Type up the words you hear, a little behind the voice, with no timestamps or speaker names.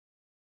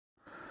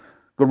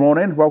Good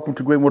morning, welcome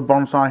to Greenwood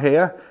Bonsai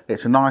here.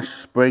 It's a nice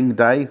spring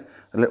day,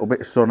 a little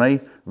bit sunny,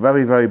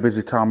 very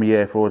busy time of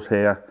year for us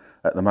here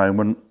at the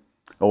moment.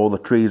 All the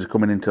trees are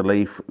coming into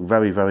leaf,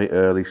 very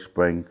early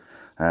spring.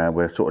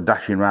 We're sort of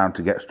dashing around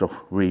to get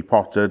stuff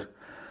repotted.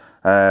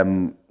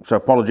 So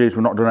apologies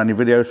we've not done any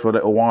videos for a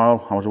little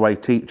while. I was away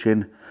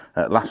teaching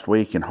last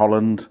week in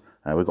Holland.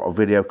 We've got a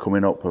video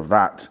coming up of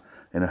that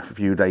in a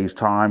few days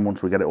time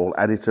once we get it all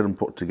edited and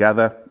put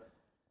together.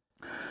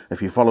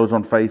 If you follow us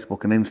on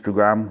Facebook and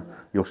Instagram,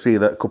 you'll see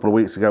that a couple of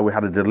weeks ago we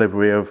had a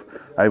delivery of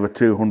over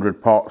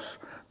 200 pots.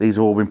 These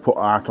have all been put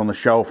out on the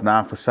shelf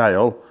now for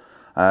sale.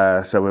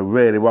 So we're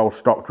really well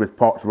stocked with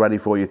pots ready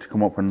for you to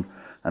come up and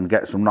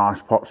get some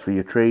nice pots for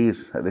your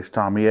trees at this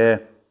time of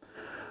year.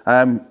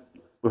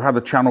 We've had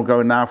the channel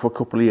going now for a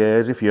couple of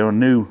years. If you're a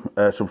new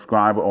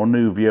subscriber or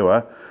new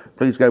viewer,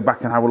 please go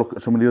back and have a look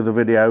at some of the other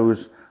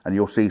videos and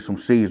you'll see some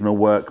seasonal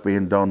work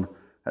being done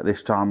at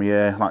this time of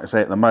year. Like I say,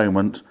 at the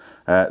moment,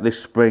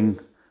 this spring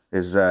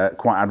is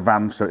quite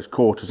advanced, so it's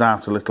caught us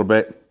out a little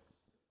bit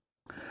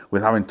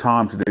with having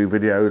time to do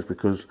videos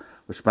because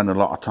we spend a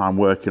lot of time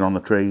working on the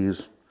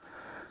trees.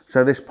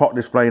 So this pot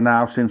display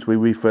now, since we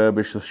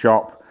refurbished the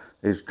shop,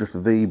 is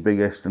just the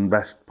biggest and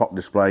best pot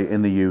display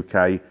in the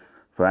UK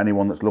for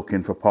anyone that's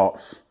looking for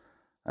pots.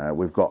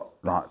 We've got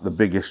like the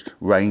biggest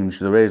range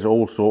there is,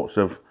 all sorts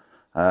of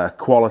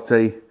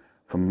quality,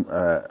 from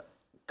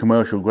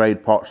commercial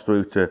grade pots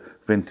through to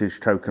vintage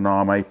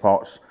tokoname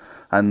pots.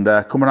 And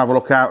come and have a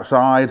look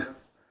outside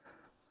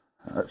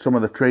at some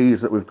of the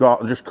trees that we've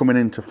got just coming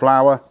into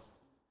flower.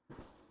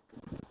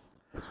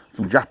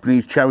 Some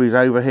Japanese cherries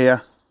over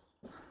here,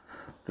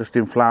 just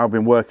in flower,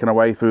 been working our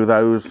way through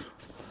those.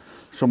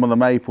 Some of the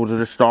maples are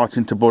just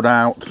starting to bud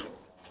out.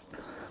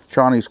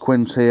 Chinese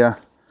quince here,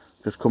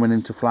 just coming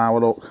into flower,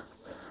 look,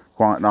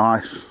 quite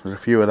nice. There's a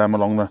few of them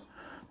along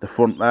the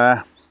front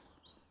there.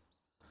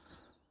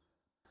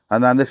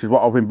 And then this is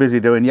what I've been busy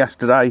doing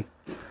yesterday.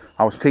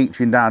 I was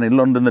teaching down in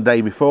London the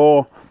day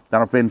before,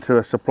 then I've been to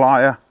a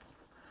supplier,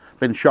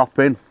 been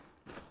shopping.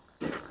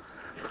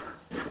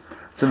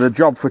 So the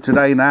job for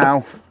today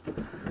now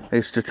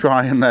is to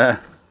try and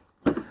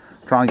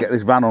get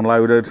this van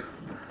unloaded.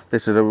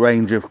 This is a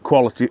range of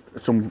quality,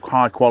 some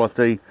high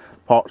quality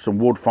pots, some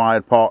wood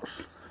fired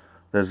pots.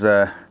 There's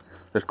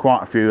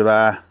quite a few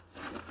there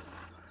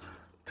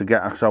to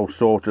get ourselves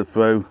sorted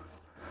through.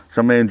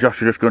 So me and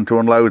Josh are just going to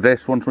unload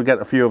this. Once we get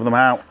a few of them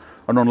out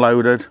and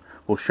unloaded,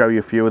 we'll show you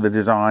a few of the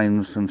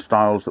designs and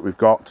styles that we've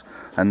got.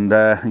 And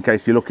in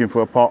case you're looking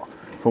for a pot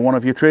for one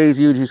of your trees,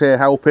 Yuji's here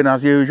helping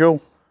as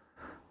usual.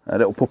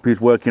 Little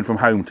puppy's working from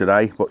home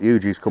today, but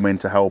Yuji's come in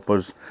to help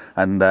us.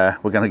 And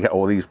we're going to get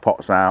all these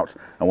pots out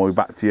and we'll be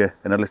back to you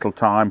in a little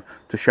time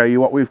to show you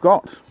what we've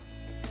got.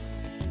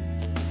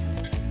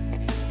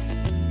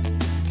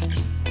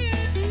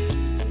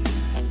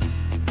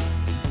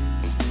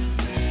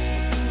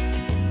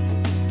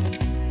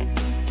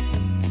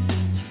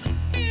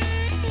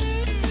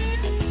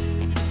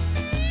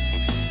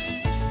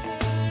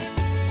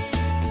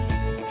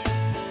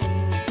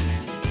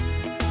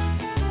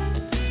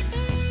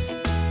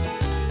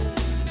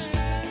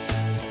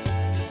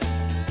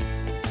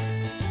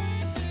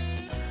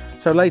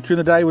 So later in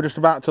the day, we're just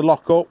about to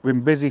lock up. We've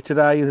been busy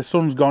today. The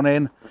sun's gone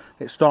in.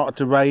 It started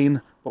to rain,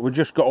 but we've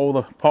just got all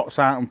the pots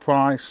out and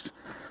priced.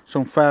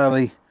 Some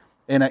fairly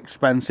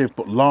inexpensive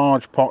but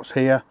large pots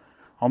here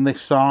on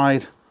this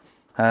side.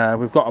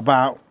 We've got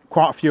about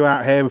quite a few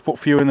out here. We've put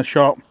a few in the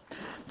shop.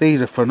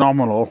 These are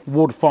phenomenal,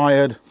 wood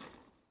fired.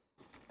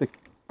 The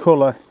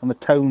colour and the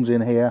tones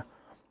in here,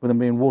 with them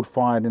being wood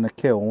fired in a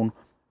kiln,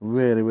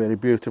 really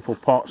beautiful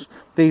pots.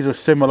 These are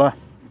similar,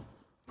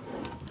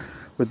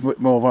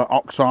 with more of an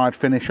oxide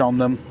finish on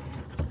them.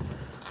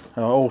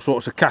 All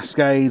sorts of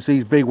cascades,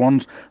 these big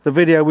ones. The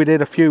video we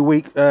did a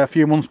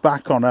few months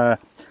back on a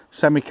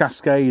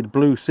semi-cascade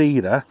blue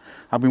cedar,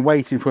 I've been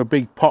waiting for a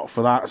big pot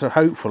for that, so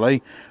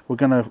hopefully we're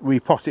going to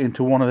repot it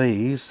into one of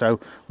these. So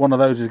one of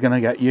those is going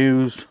to get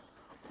used.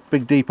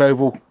 Big deep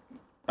oval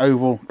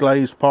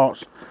glazed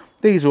pots.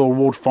 These are all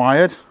wood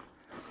fired,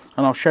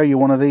 and I'll show you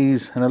one of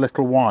these in a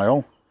little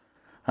while,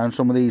 and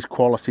some of these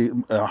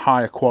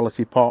higher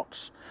quality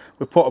pots.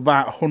 We put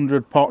about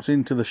 100 pots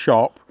into the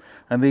shop,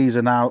 and these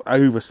are now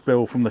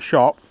overspill from the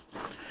shop.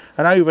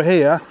 And over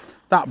here,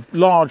 that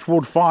large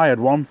wood fired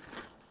one,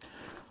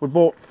 we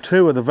bought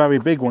two of the very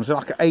big ones. They're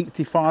like an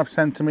 85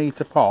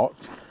 centimetre pot,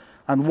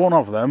 and one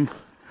of them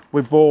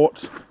we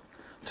bought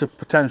to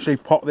potentially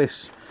pot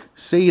this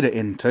cedar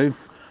into.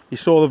 You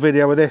saw the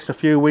video of this a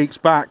few weeks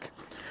back.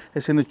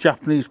 It's in the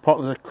Japanese pot.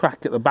 There's a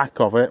crack at the back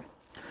of it.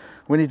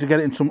 We need to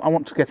get it in some, I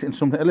want to get it in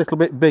something a little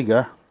bit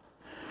bigger.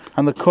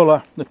 And the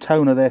colour, the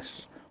tone of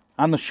this,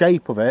 and the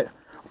shape of it,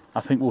 I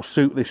think will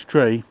suit this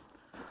tree.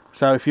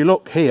 So if you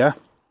look here,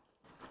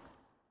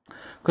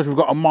 because we've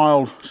got a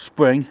mild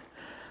spring,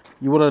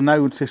 you would have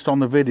noticed on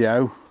the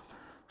video,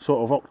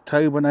 sort of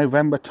October,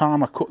 November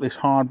time, I cut this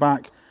hard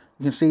back.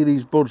 You can see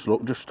these buds,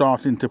 look, just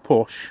starting to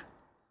push.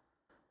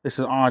 This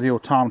is an ideal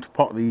time to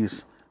pot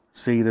these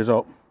cedars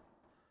up.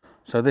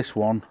 So this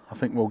one, I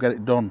think we'll get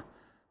it done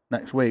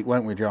next week,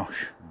 won't we,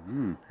 Josh?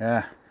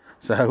 Yeah.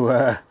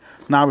 So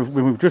now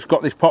we've just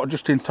got this pot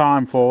just in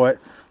time for it,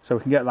 so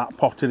we can get that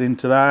potted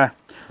into there.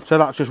 So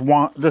that's just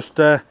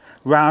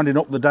rounding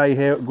up the day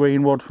here at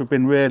Greenwood. We've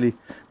been really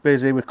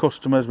busy with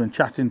customers, been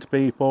chatting to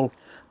people,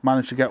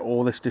 managed to get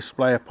all this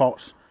display of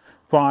pots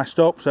priced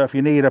up. So if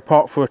you need a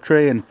pot for a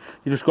tree and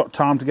you just got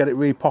time to get it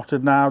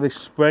repotted now this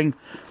spring,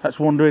 let's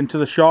wander into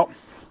the shop.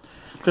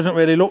 Doesn't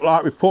really look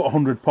like we put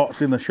 100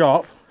 pots in the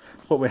shop,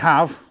 but we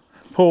have.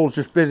 Paul's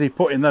just busy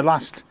putting the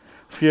last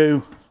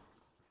few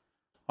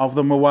of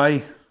them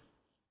away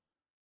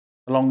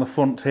along the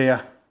front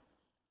here.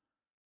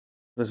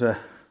 There's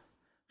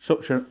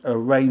such a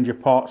range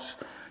of pots.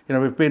 You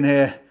know, we've been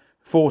here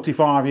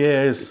 45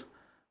 years,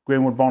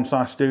 Greenwood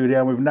Bonsai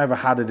Studio. We've never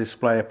had a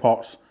display of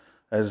pots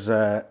as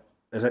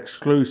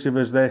exclusive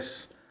as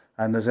this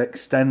and as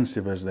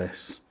extensive as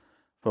this,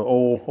 for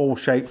all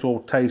shapes,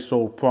 all tastes,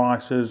 all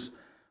prices.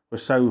 We're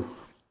so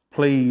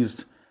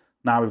pleased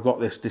now we've got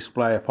this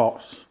display of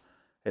pots.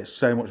 It's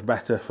so much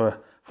better for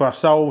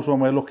ourselves when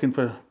we're looking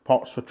for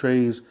pots for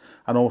trees,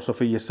 and also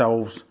for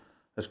yourselves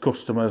as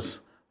customers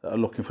that are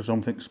looking for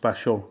something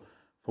special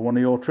for one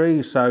of your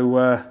trees.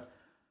 So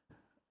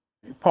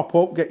pop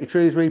up, get your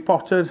trees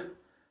repotted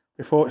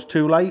before it's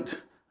too late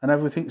and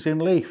everything's in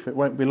leaf. It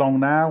won't be long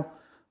now.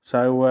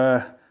 So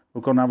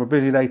we're going to have a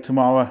busy day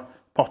tomorrow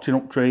potting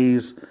up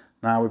trees.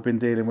 Now we've been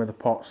dealing with the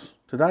pots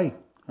today.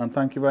 And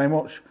thank you very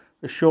much.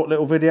 This short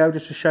little video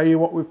just to show you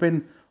what we've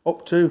been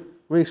up to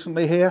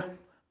recently here.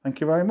 Thank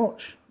you very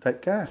much.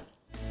 Take care.